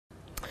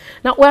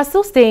Now, we're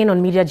still staying on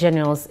Media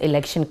General's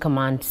Election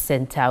Command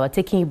Center. We're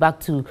taking you back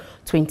to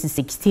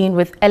 2016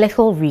 with a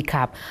little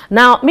recap.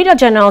 Now, Media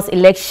General's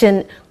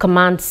Election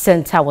Command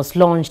Center was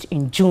launched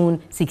in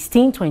June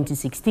 16,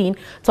 2016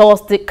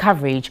 towards the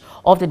coverage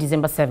of the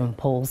December 7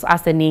 polls.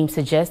 As the name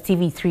suggests,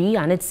 TV3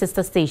 and its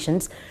sister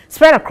stations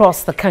spread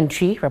across the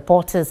country,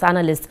 reporters,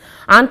 analysts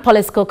and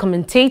political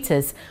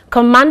commentators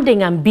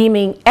commanding and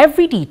beaming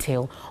every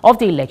detail of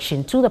the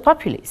election to the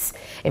populace.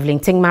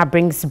 Evelyn Tingma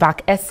brings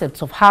back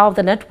excerpts of how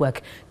the network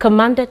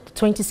commanded the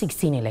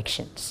 2016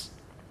 elections.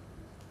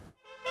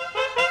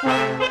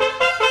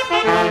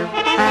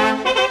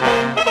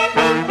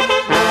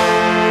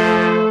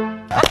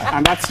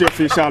 And that's the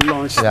official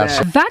launch there.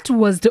 That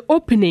was the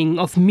opening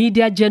of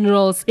Media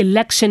General's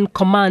Election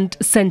Command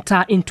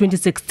Center in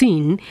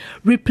 2016,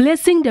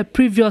 replacing the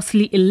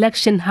previously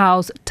Election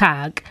House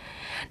tag.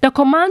 The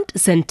Command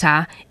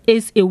Center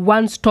is a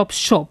one-stop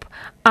shop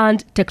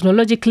and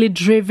technologically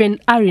driven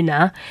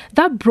arena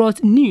that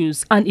brought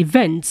news and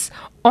events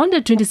on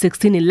the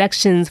 2016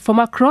 elections from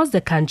across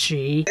the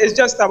country. It's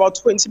just about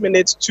 20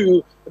 minutes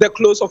to the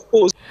close of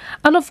polls.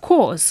 And of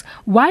course,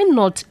 why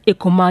not a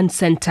command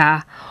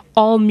center?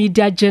 All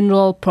Media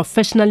General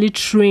professionally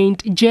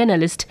trained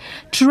journalists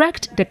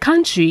tracked the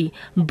country,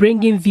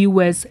 bringing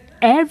viewers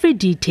every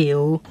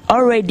detail.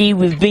 Already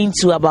we've been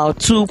to about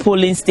 2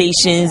 polling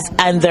stations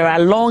and there are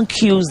long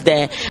queues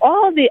there.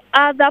 All the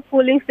other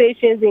polling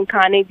stations in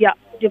Canada,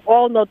 they've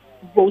all not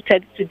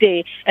voted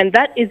today, and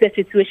that is the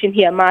situation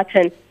here,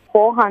 Martin.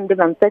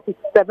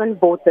 437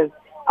 voters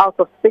out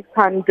of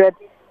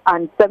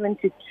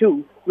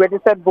 672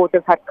 registered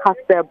voters had cast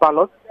their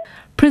ballots.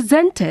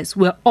 Presenters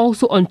were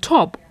also on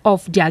top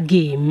of their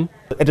game.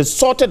 It is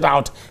sorted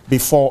out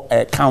before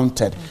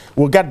counted.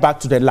 We'll get back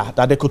to the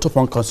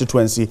Adekotopon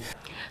constituency.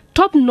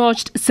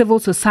 Top-notch civil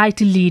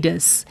society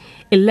leaders,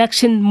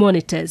 election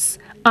monitors,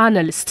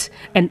 analysts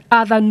and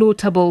other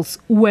notables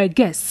were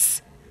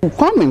guests.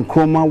 Kwame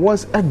Nkrumah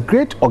was a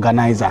great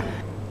organizer.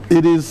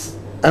 It is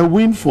a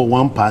win for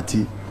one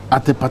party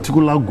at a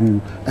particular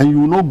goal, and you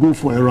will not go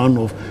for a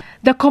runoff.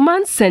 The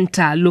command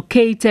center,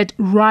 located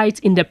right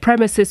in the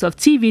premises of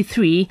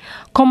TV3,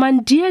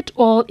 commandeered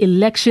all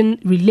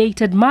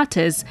election-related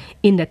matters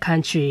in the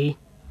country.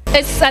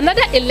 It's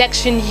another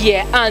election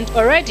year, and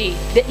already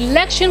the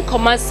Election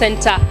Command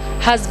Center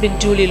has been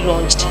duly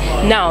launched.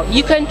 Now,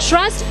 you can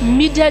trust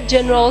Media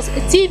General's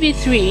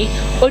TV3,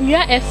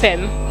 Onua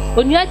FM,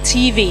 Onua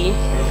TV,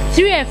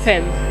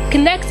 3FM,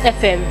 Connect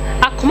FM,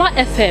 Akuma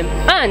FM,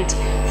 and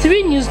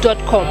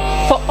 3news.com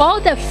for all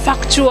the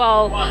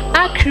factual,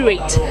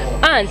 accurate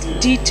and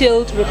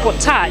detailed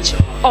reportage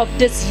of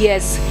this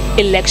year's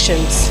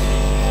elections.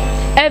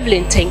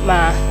 Evelyn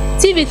Tingma,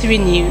 TV3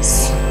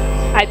 News.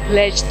 I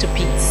pledge to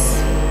peace.